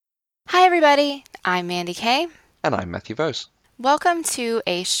Hi, everybody. I'm Mandy Kay. And I'm Matthew Vose. Welcome to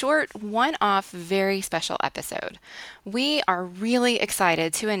a short, one off, very special episode. We are really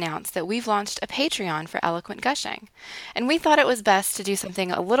excited to announce that we've launched a Patreon for Eloquent Gushing. And we thought it was best to do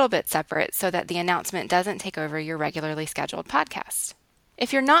something a little bit separate so that the announcement doesn't take over your regularly scheduled podcast.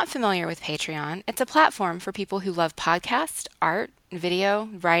 If you're not familiar with Patreon, it's a platform for people who love podcast, art, video,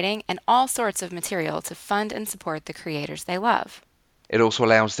 writing, and all sorts of material to fund and support the creators they love. It also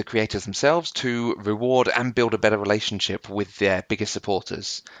allows the creators themselves to reward and build a better relationship with their biggest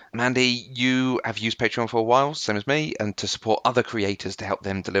supporters. Mandy, you have used Patreon for a while, same as me, and to support other creators to help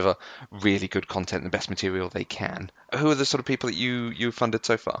them deliver really good content and the best material they can. Who are the sort of people that you've funded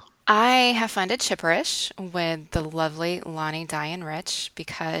so far? I have funded Chipperish with the lovely Lonnie Diane Rich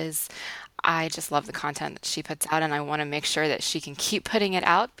because I just love the content that she puts out and I want to make sure that she can keep putting it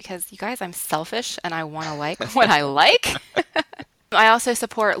out because you guys, I'm selfish and I want to like what I like. I also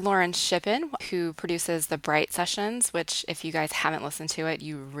support Lauren Shippen, who produces the Bright Sessions, which, if you guys haven't listened to it,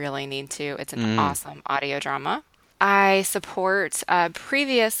 you really need to. It's an Mm. awesome audio drama. I support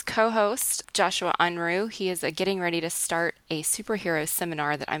previous co host Joshua Unruh. He is getting ready to start a superhero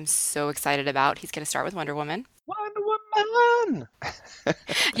seminar that I'm so excited about. He's going to start with Wonder Woman. Wonder Woman!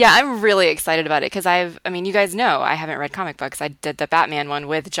 Yeah, I'm really excited about it because you guys know I haven't read comic books. I did the Batman one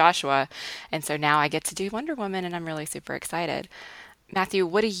with Joshua, and so now I get to do Wonder Woman, and I'm really super excited. Matthew,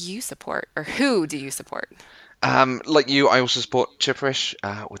 what do you support, or who do you support? Like you, I also support Chipperish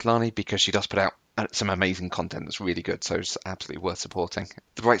with Lani because she does put out some amazing content that's really good, so it's absolutely worth supporting.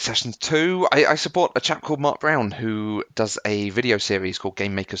 The Bright Sessions too, I support a chap called Mark Brown who does a video series called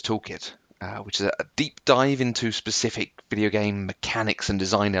Game Maker's Toolkit, which is a deep dive into specific video game mechanics and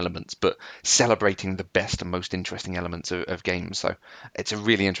design elements, but celebrating the best and most interesting elements of games. So it's a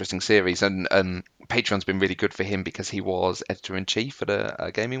really interesting series, and Patreon's been really good for him because he was editor-in-chief at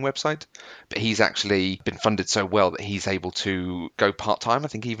a gaming website, but he's actually been funded so well that he's able to go part-time, I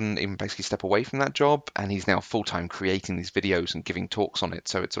think even basically step away from that job, and he's now full-time creating these videos and giving talks on it,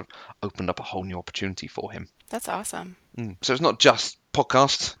 so it's sort of opened up a whole new opportunity for him. That's awesome. So it's not just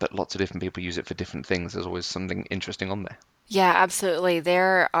podcasts, but lots of different people use it for different things. There's always something interesting on there. Yeah, absolutely.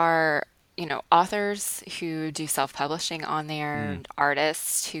 There are, authors who do self-publishing on there, Mm.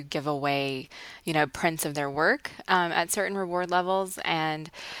 artists who give away, prints of their work at certain reward levels, and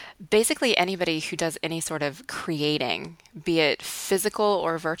basically anybody who does any sort of creating, be it physical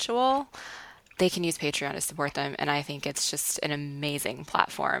or virtual, they can use Patreon to support them. And I think it's just an amazing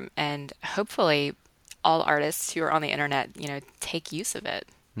platform. And hopefully all artists who are on the internet, take use of it.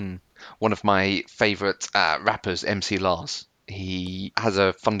 One of my favorite rappers, MC Lars, he has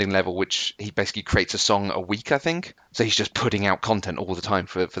a funding level which he basically creates a song a week, I think. So he's just putting out content all the time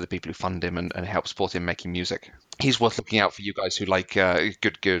for the people who fund him and help support him making music. He's worth looking out for you guys who like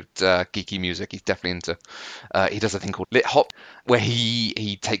good geeky music. He's definitely into. He does a thing called Lit Hop, where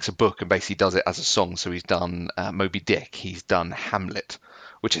he takes a book and basically does it as a song. So he's done Moby Dick, he's done Hamlet,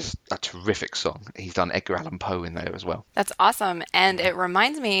 which is a terrific song. He's done Edgar Allan Poe in there as well. That's awesome. And it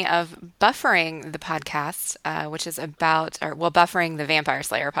reminds me of Buffering the podcast, which is Buffering the Vampire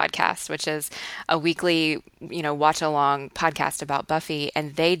Slayer podcast, which is a weekly, watch along podcast about Buffy.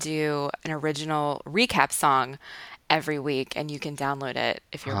 And they do an original recap song every week, and you can download it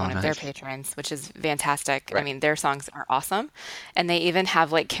if you're Oh, one of their nice. patrons, which is fantastic. I Right. mean, their songs are awesome. And they even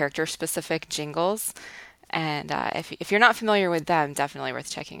have like character specific jingles. And if you're not familiar with them, definitely worth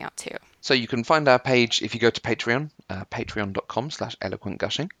checking out too. So you can find our page if you go to Patreon,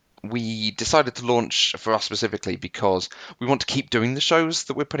 patreon.com/eloquentgushing. We decided to launch for us specifically because we want to keep doing the shows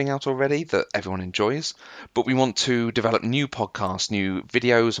that we're putting out already that everyone enjoys, but we want to develop new podcasts, new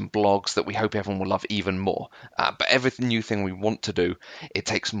videos and blogs that we hope everyone will love even more. But every new thing we want to do, it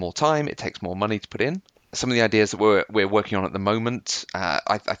takes more time, it takes more money to put in. Some of the ideas that we're working on at the moment,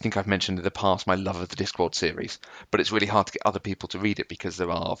 I think I've mentioned in the past my love of the Discworld series, but it's really hard to get other people to read it because there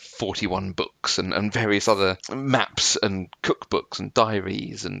are 41 books and various other maps and cookbooks and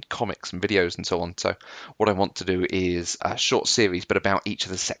diaries and comics and videos and so on. So what I want to do is a short series, but about each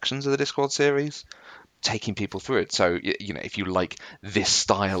of the sections of the Discworld series, taking people through it. So, if you like this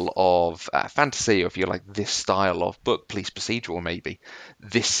style of fantasy, or if you like this style of book, police procedural maybe,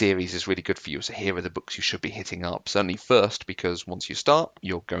 this series is really good for you. So here are the books you should be hitting up. Certainly first, because once you start,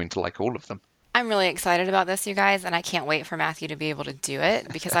 you're going to like all of them. I'm really excited about this, you guys, and I can't wait for Matthew to be able to do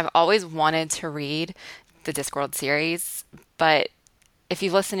it because I've always wanted to read the Discworld series, but if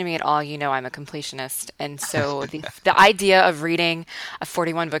you've listened to me at all, you know I'm a completionist. And so the idea of reading a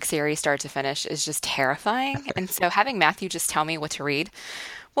 41 book series start to finish is just terrifying. And so having Matthew just tell me what to read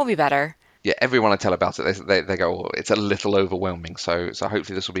will be better. Yeah, everyone I tell about it, they go, oh, it's a little overwhelming. So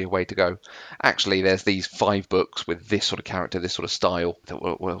hopefully this will be a way to go. Actually, there's these 5 books with this sort of character, this sort of style that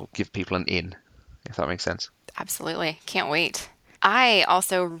will give people an in, if that makes sense. Absolutely. Can't wait. I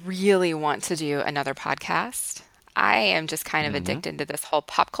also really want to do another podcast. I am just kind of Hmm. addicted to this whole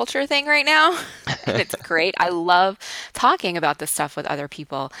pop culture thing right now. And it's great. I love talking about this stuff with other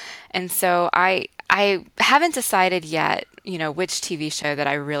people. And so I haven't decided yet, which TV show that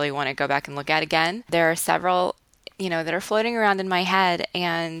I really want to go back and look at again. There are several, that are floating around in my head.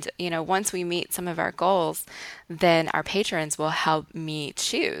 And, once we meet some of our goals, then our patrons will help me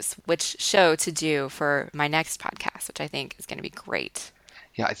choose which show to do for my next podcast, which I think is going to be great.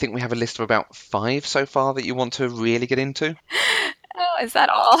 Yeah, I think we have a list of about 5 so far that you want to really get into. Oh, is that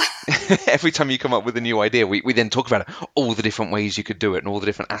all? Every time you come up with a new idea, we then talk about it, all the different ways you could do it and all the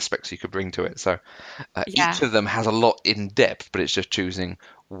different aspects you could bring to it. So Yeah. each of them has a lot in depth, but it's just choosing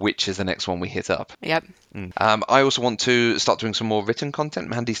which is the next one we hit up. Yep. I also want to start doing some more written content.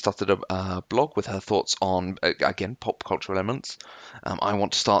 Mandy started a blog with her thoughts on, again, pop cultural elements. I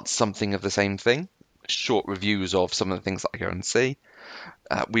want to start something of the same thing, short reviews of some of the things that I go and see.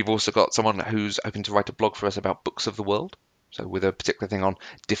 We've also got someone who's hoping to write a blog for us about books of the world. So with a particular thing on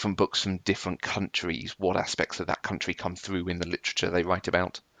different books from different countries, what aspects of that country come through in the literature they write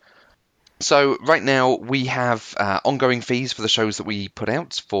about. So right now we have ongoing fees for the shows that we put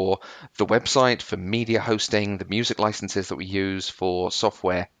out, for the website, for media hosting, the music licenses that we use, for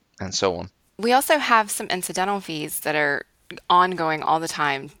software, and so on. We also have some incidental fees that are ongoing all the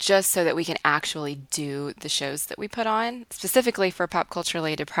time just so that we can actually do the shows that we put on, specifically for Pop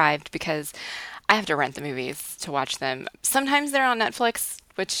Culturally Deprived, because I have to rent the movies to watch them. Sometimes they're on Netflix,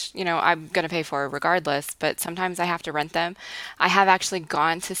 which, I'm going to pay for regardless, but sometimes I have to rent them. I have actually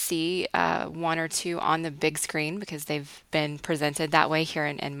gone to see one or two on the big screen because they've been presented that way here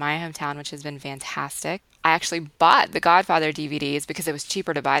in my hometown, which has been fantastic. I actually bought the Godfather DVDs because it was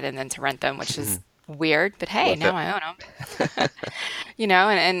cheaper to buy them than to rent them, which is weird, but hey, Worth now it. I own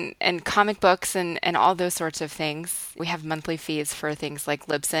them. And comic books and all those sorts of things. We have monthly fees for things like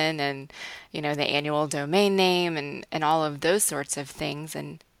Libsyn and, the annual domain name and all of those sorts of things.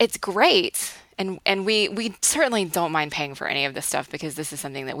 And it's great. And we certainly don't mind paying for any of this stuff because this is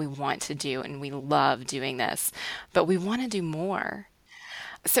something that we want to do and we love doing this, but we want to do more.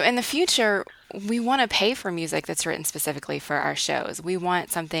 So in the future, we want to pay for music that's written specifically for our shows. We want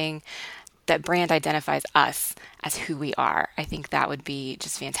something that brand identifies us as who we are. I think that would be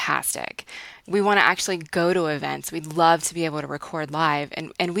just fantastic. We want to actually go to events. We'd love to be able to record live.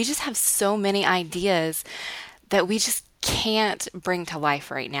 And we just have so many ideas that we just can't bring to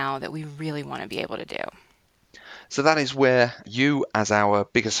life right now that we really want to be able to do. So that is where you, as our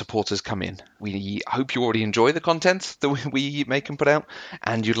biggest supporters, come in. We hope you already enjoy the content that we make and put out,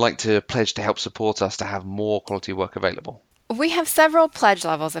 and you'd like to pledge to help support us to have more quality work available. We have several pledge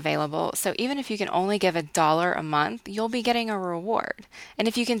levels available, so even if you can only give $1 a month, you'll be getting a reward. And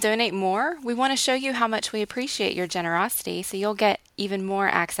if you can donate more, we want to show you how much we appreciate your generosity, so you'll get even more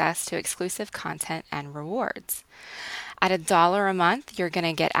access to exclusive content and rewards. At $1 a month, you're going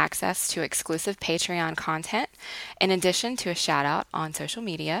to get access to exclusive Patreon content, in addition to a shout out on social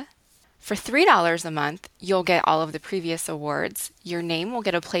media. For $3 a month, you'll get all of the previous awards. Your name will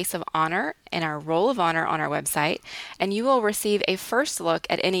get a place of honor in our Roll of Honor on our website, and you will receive a first look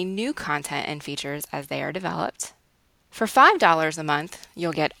at any new content and features as they are developed. For $5 a month,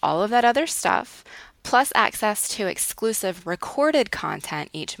 you'll get all of that other stuff, plus access to exclusive recorded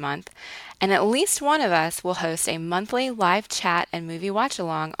content each month, and at least one of us will host a monthly live chat and movie watch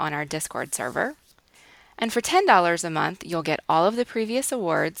along on our Discord server. And for $10 a month, you'll get all of the previous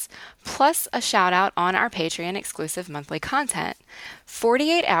awards, plus a shout out on our Patreon exclusive monthly content,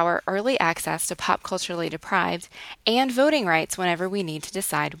 48-hour early access to Pop Culturally Deprived, and voting rights whenever we need to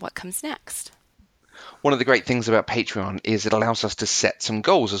decide what comes next. One of the great things about Patreon is it allows us to set some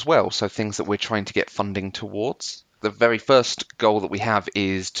goals as well, so things that we're trying to get funding towards. The very first goal that we have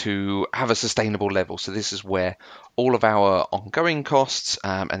is to have a sustainable level. So this is where all of our ongoing costs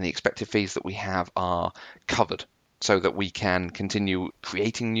and the expected fees that we have are covered, so that we can continue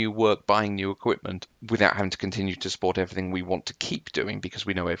creating new work, buying new equipment, without having to continue to support everything we want to keep doing because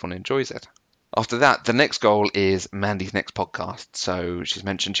we know everyone enjoys it. After that, the next goal is Mandy's next podcast. So she's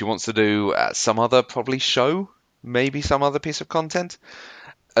mentioned she wants to do some other probably show, maybe some other piece of content.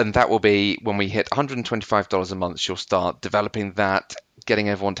 And that will be when we hit $125 a month, she'll start developing that, getting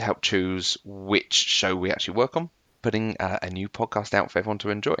everyone to help choose which show we actually work on, putting a new podcast out for everyone to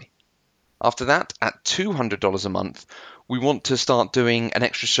enjoy. After that, at $200 a month, we want to start doing an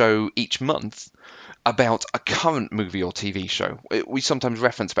extra show each month about a current movie or TV show. We sometimes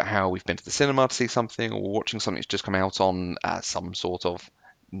reference about how we've been to the cinema to see something, or we're watching something that's just come out on some sort of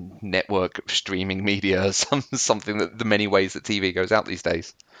network streaming media, something that the many ways that TV goes out these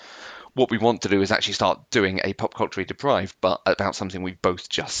days. What we want to do is actually start doing a pop culture deprived, but about something we've both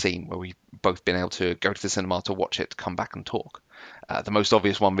just seen, where we've both been able to go to the cinema to watch it, come back and talk. The most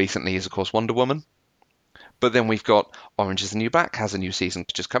obvious one recently is, of course, Wonder Woman. But then we've got Orange is the New Black has a new season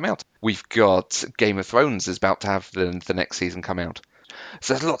just come out. We've got Game of Thrones is about to have the next season come out.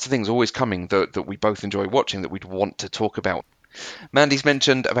 So there's lots of things always coming that we both enjoy watching that we'd want to talk about. Mandy's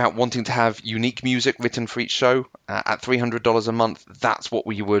mentioned about wanting to have unique music written for each show. At $300 a month, that's what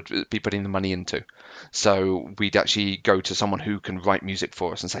we would be putting the money into. So we'd actually go to someone who can write music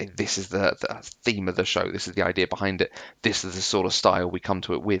for us and say, this is the theme of the show, this is the idea behind it, this is the sort of style we come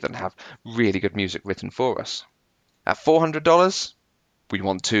to it with, and have really good music written for us. At $400, we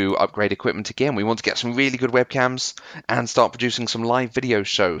want to upgrade equipment again. We want to get some really good webcams and start producing some live video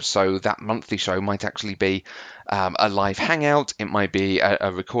shows. So that monthly show might actually be a live hangout. It might be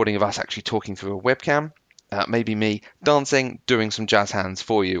a recording of us actually talking through a webcam. Maybe me dancing, doing some jazz hands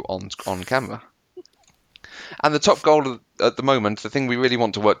for you on camera. And the top goal at the moment, the thing we really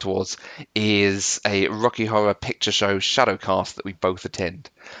want to work towards, is a Rocky Horror Picture Show shadowcast that we both attend.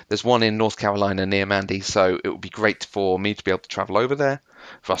 There's one in North Carolina near Mandy, so it would be great for me to be able to travel over there,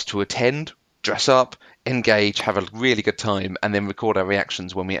 for us to attend, dress up, engage, have a really good time, and then record our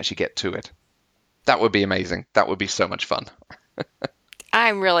reactions when we actually get to it. That would be amazing. That would be so much fun.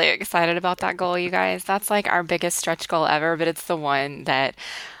 I'm really excited about that goal, you guys. That's like our biggest stretch goal ever, but it's the one that,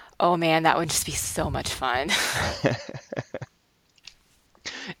 oh man, that would just be so much fun.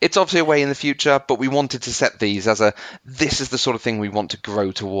 It's obviously a way in the future, but we wanted to set these as this is the sort of thing we want to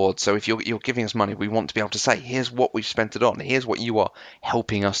grow towards. So if you're giving us money, we want to be able to say, here's what we've spent it on. Here's what you are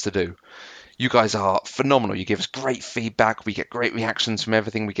helping us to do. You guys are phenomenal. You give us great feedback. We get great reactions from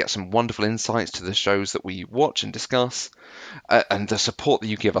everything. We get some wonderful insights to the shows that we watch and discuss. And the support that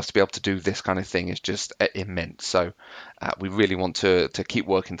you give us to be able to do this kind of thing is just immense. So we really want to keep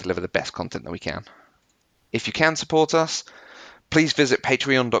working to deliver the best content that we can. If you can support us, please visit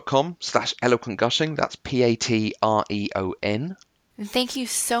patreon.com/eloquentgushing. That's Patreon. Thank you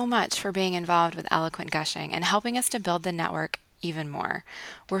so much for being involved with Eloquent Gushing and helping us to build the network even more.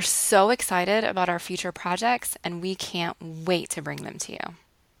 We're so excited about our future projects, and we can't wait to bring them to you.